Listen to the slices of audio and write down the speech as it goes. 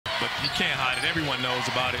but you can't hide it. Everyone knows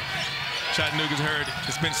about it. Chattanooga's heard it.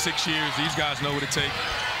 It's been 6 years. These guys know what it takes.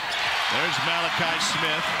 There's Malachi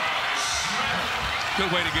Smith.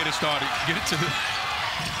 Good way to get it started. Get it to the...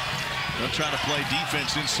 They're trying to play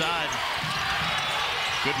defense inside.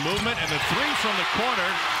 Good movement, and the three from the corner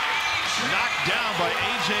knocked down by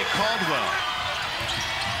A.J. Caldwell.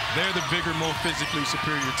 They're the bigger, more physically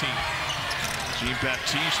superior team.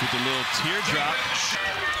 Jean-Baptiste with the little teardrop.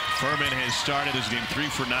 Furman has started his game 3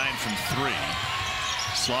 for 9 from 3.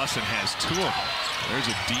 Slauson has 2 of them. There's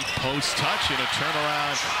a deep post touch and a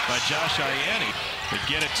turnaround by Josh Ianni. They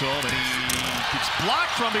get it to him, and he gets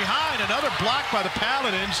blocked from behind. Another block by the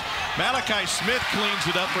Paladins. Malachi Smith cleans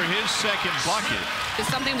it up for his second bucket. It's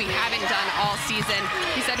something we haven't done all season.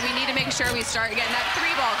 He said we need to make sure we start getting that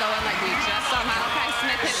 3-ball going like we just saw Malachi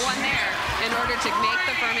Smith hit one there in order to make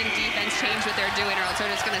the Furman defense change what they're doing, or else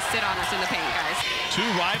they're just going to sit on us in the paint, guys. 2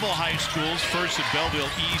 rival high schools, first at Belleville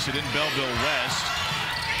East and then Belleville West.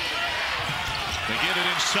 They get it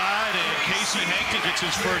inside, and Casey Hankton gets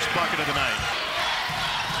his first bucket of the night.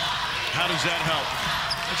 How does that help?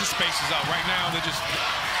 It just spaces out. Right now, they're just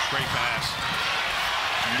great pass.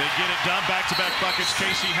 They get it done. Back-to-back buckets.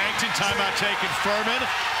 Casey Hankton. Timeout taken. Furman.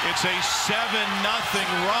 It's a 7-0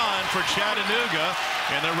 run for Chattanooga,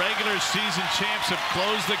 and the regular season champs have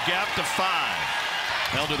closed the gap to 5.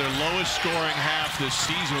 Held to their lowest scoring half this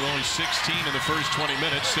season with only 16 in the first 20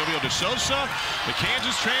 minutes. Silvio De Sosa, the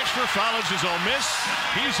Kansas transfer, follows his Ole Miss.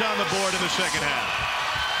 He's on the board in the second half.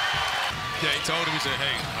 Yeah, he told him, he said,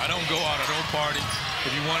 hey, I don't go out, I don't party.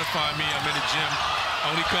 If you want to find me, I'm in the gym.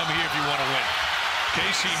 Only come here if you want to win.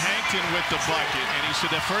 Casey Hankton with the bucket, and he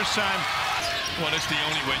said the first time, well, it's the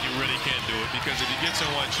only way you really can do it, because if you get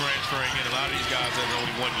someone transferring in, a lot of these guys have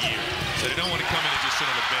only 1 year. So they don't want to come in and just sit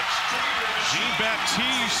on the bench.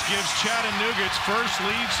 Jean-Baptiste gives Chattanooga its first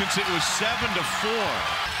lead since it was 7-4.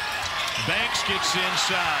 Banks gets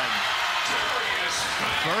inside.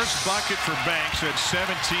 First bucket for Banks at 17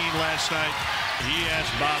 last night. He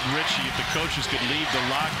asked Bob Ritchie if the coaches could leave the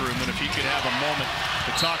locker room and if he could have a moment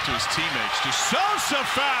to talk to his teammates. De Sosa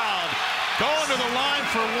fouled. Going to the line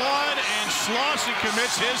for 1, and Slauson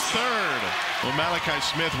commits his 3rd. Well, Malachi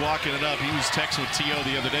Smith walking it up. He was texting with T.O.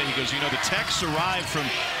 the other day. He goes, you know, the texts arrived from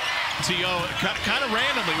T.O. kind of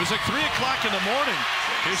randomly. It was like 3 o'clock in the morning.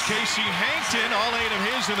 Here's Casey Hankton, all 8 of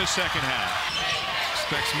his in the second half.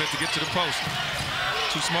 Expect Smith to get to the post.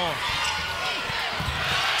 Too small.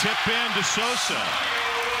 Tip in De Sosa.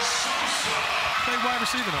 Played wide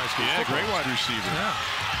receiver in high school. Yeah, football. great wide receiver. Yeah.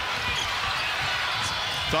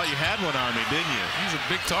 Thought you had one on me, didn't you? He's a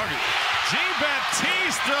big target.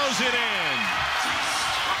 Jean-Baptiste throws it in.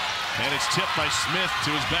 And it's tipped by Smith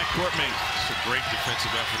to his backcourt mate. It's a great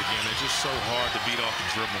defensive effort again. It's just so hard to beat off the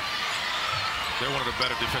dribble. They're one of the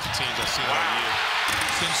better defensive teams I've seen all year.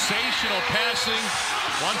 Sensational passing.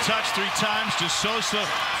 1 touch 3 times. De Sosa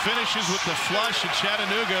finishes with the flush, and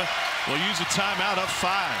Chattanooga will use a timeout up 5.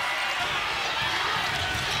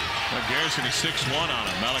 Well, Garrison is 6'1" on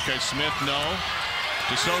him. Malachi Smith, no.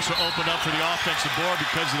 De Sosa opened up for the offensive board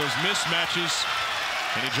because of those mismatches,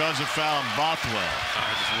 and he draws a foul on Bothwell.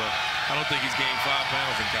 I don't think he's gained 5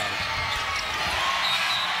 pounds in college.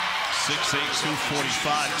 6'8",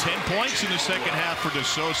 245. 10 points in the second half for De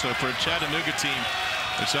Sosa for a Chattanooga team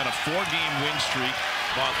that's on a 4-game win streak.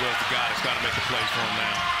 Bothwell's the guy that's got to make the plays for him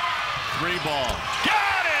now. 3-ball.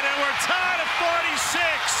 Got it, and we're tied at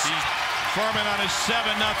 46. Furman on his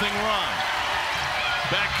 7-0 run.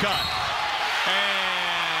 Back cut.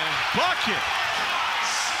 And bucket.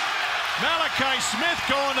 Malachi Smith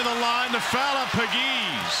going to the line to foul on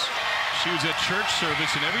Pegues. She was at church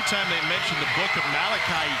service, and every time they mentioned the book of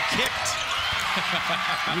Malachi, he kicked.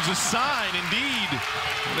 It was a sign, indeed.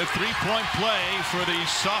 The 3-point play for the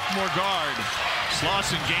sophomore guard.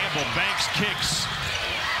 Slauson Gamble, Banks kicks.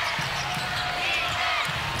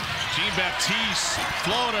 Jean-Baptiste,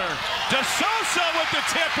 floater. De Sosa with the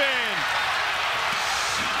tip in.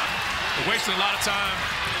 They're wasting a lot of time.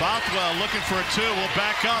 Bothwell looking for a 2, will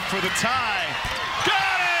back up for the tie.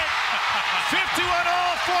 Got it! 51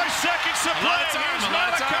 all, 4 seconds to play. Here's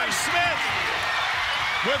Malachi Smith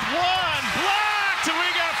with 1 blocked, and we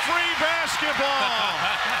got free basketball.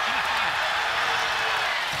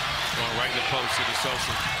 Going right in the post to De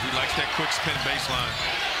Sosa. He likes that quick spin baseline.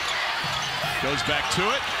 Goes back to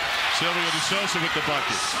it. Silvio De Sosa with the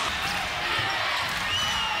bucket.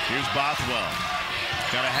 Here's Bothwell.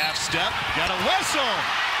 Got a half step, got a whistle,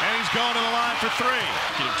 and he's going to the line for 3.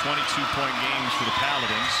 Getting 22-point games for the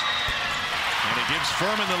Paladins. And it gives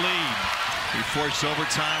Furman the lead. He forced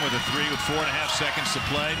overtime with a 3 with 4.5 seconds to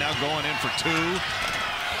play. Now going in for 2.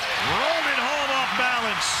 Rolled it home off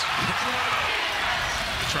balance.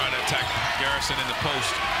 trying to attack Garrison in the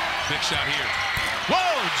post. Big shot here.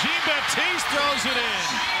 Whoa, Jean-Baptiste throws it in.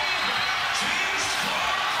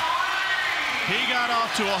 He got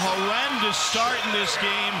off to a horrendous start in this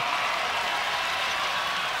game.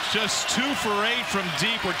 Just 2 for 8 from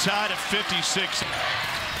deep. We're tied at 56.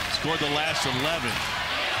 Scored the last 11.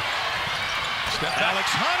 Alex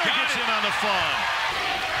Hunter gets in on the fun.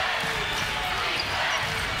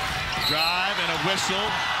 Drive and a whistle.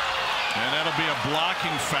 And that'll be a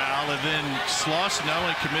blocking foul. And then Slauson not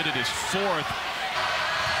only committed his 4th.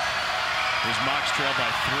 His Mocs trail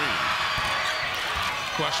by 3.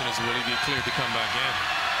 Question is, will he be cleared to come back in?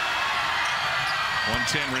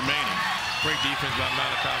 1:10 remaining. Great defense by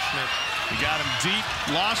Malachi Smith. He got him deep,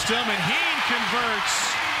 lost him, and he converts.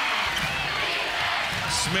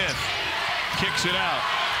 Smith kicks it out.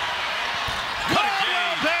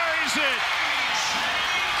 Caldwell buries it.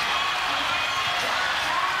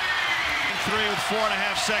 3 with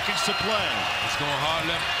 4.5 seconds to play. It's going hard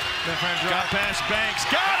left hand drop. Got past Banks.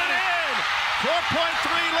 Got it in.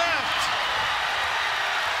 4.3 left.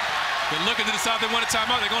 They're looking to the south. They want a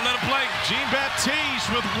timeout. They're going to let him play.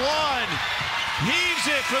 Jean-Baptiste with 1. Heaves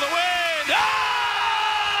it for the win.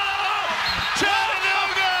 Oh!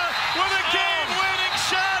 Chattanooga with a game-winning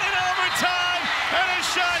shot in overtime. And a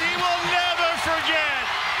shot he will never forget.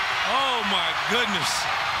 Oh, my goodness.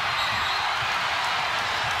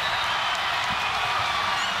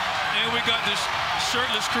 And we got this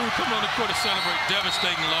shirtless crew coming on the court to celebrate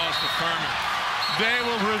devastating loss for Furman. They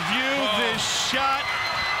will review this shot.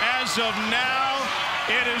 As of now,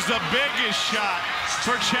 it is the biggest shot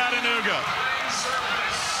for Chattanooga.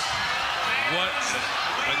 What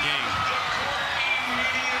a game.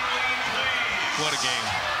 What a game.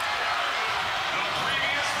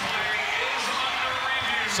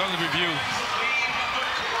 Something to review.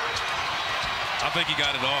 I think he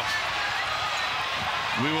got it off.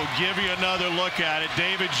 We will give you another look at it.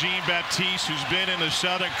 David Jean-Baptiste, who's been in the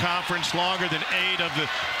Southern Conference longer than 8 of the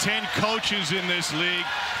 10 coaches in this league,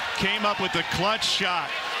 came up with the clutch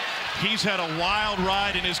shot. He's had a wild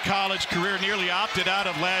ride in his college career, nearly opted out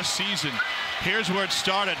of last season. Here's where it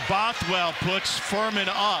started. Bothwell puts Furman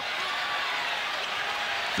up.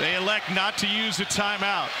 They elect not to use the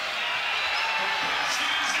timeout.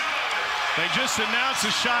 They just announced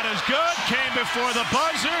the shot is good, came before the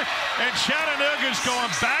buzzer, and Chattanooga's going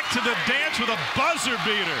back to the dance with a buzzer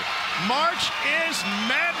beater. March is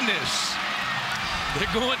madness. They're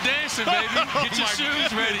going dancing, baby. Get your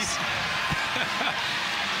shoes ready.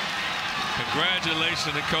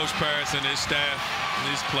 Congratulations to Coach Paris and his staff and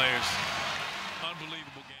these players.